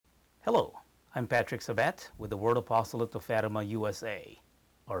Hello, I'm Patrick Sabat with the Word Apostolate of Fatima, USA,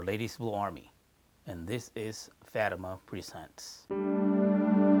 Our Lady's Blue Army, and this is Fatima Presents.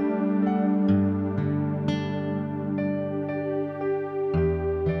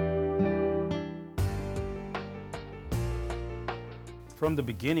 From the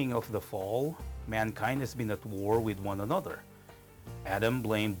beginning of the fall, mankind has been at war with one another. Adam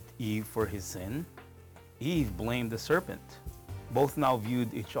blamed Eve for his sin. Eve blamed the serpent. Both now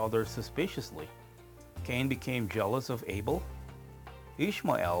viewed each other suspiciously. Cain became jealous of Abel.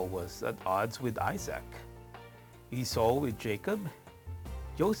 Ishmael was at odds with Isaac. Esau with Jacob.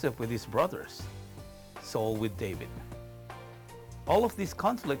 Joseph with his brothers. Saul with David. All of these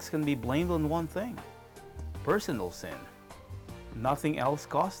conflicts can be blamed on one thing: personal sin. Nothing else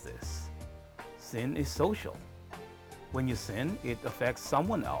caused this. Sin is social. When you sin, it affects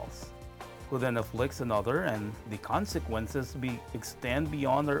someone else, who then afflicts another, and the consequences extend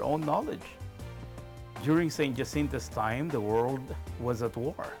beyond our own knowledge. During St. Jacinta's time, the world was at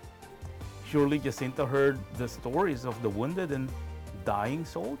war. Surely Jacinta heard the stories of the wounded and dying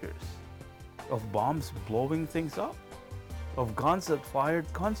soldiers, of bombs blowing things up, of guns that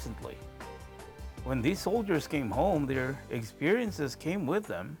fired constantly. When these soldiers came home, their experiences came with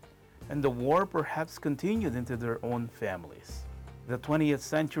them, and the war perhaps continued into their own families. The 20th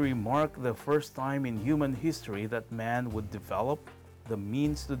century marked the first time in human history that man would develop the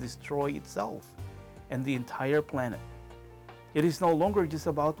means to destroy itself and the entire planet. It is no longer just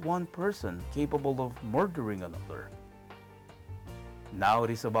about one person capable of murdering another. Now it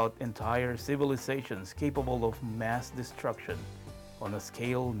is about entire civilizations capable of mass destruction on a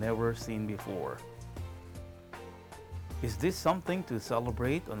scale never seen before. Is this something to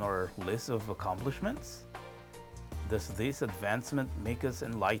celebrate on our list of accomplishments? Does this advancement make us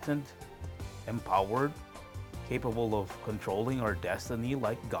enlightened, empowered, capable of controlling our destiny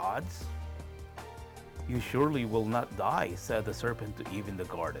like gods? You surely will not die, said the serpent to Eve in the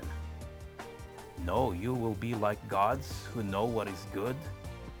garden. No, you will be like gods who know what is good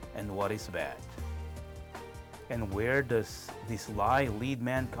and what is bad. And where does this lie lead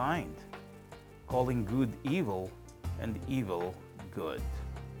mankind? Calling good evil and evil good.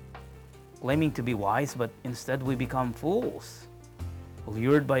 Claiming to be wise, but instead we become fools.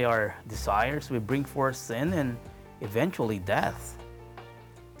 Lured by our desires, we bring forth sin and eventually death.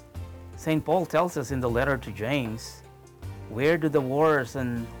 St. Paul tells us in the letter to James, "Where do the wars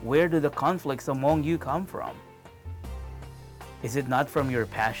and where do the conflicts among you come from? Is it not from your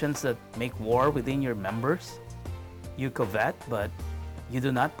passions that make war within your members? You covet, but you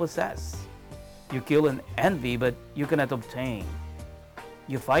do not possess. You kill and envy, but you cannot obtain.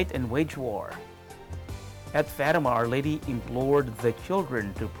 You fight and wage war." At Fatima, Our Lady implored the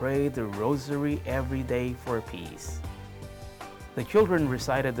children to pray the Rosary every day for peace. The children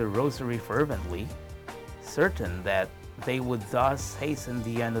recited the Rosary fervently, certain that they would thus hasten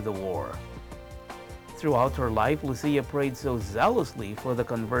the end of the war. Throughout her life, Lucia prayed so zealously for the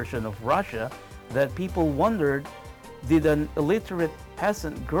conversion of Russia that people wondered, did an illiterate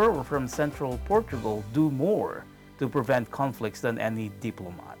peasant girl from central Portugal do more to prevent conflicts than any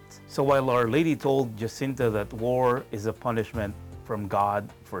diplomat? So while Our Lady told Jacinta that war is a punishment from God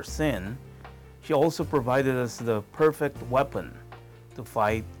for sin, she also provided us the perfect weapon to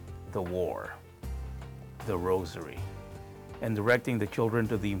fight the war, the Rosary. And directing the children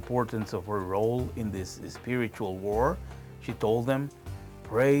to the importance of her role in this spiritual war, she told them,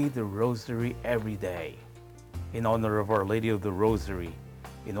 "Pray the Rosary every day in honor of Our Lady of the Rosary,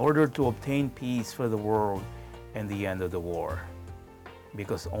 in order to obtain peace for the world and the end of the war,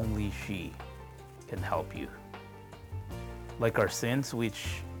 because only she can help you." Like our sins,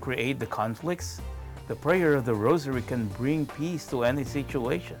 which create the conflicts, the prayer of the Rosary can bring peace to any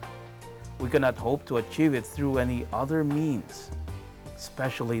situation. We cannot hope to achieve it through any other means,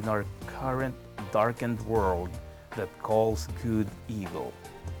 especially in our current darkened world that calls good evil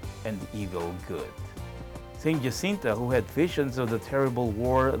and evil good. St. Jacinta, who had visions of the terrible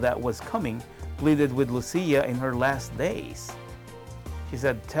war that was coming, pleaded with Lucia in her last days. She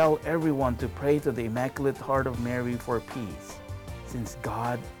said, "Tell everyone to pray to the Immaculate Heart of Mary for peace, since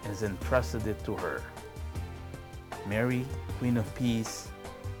God has entrusted it to her. Mary, Queen of Peace,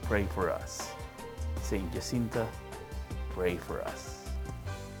 pray for us. St. Jacinta, pray for us."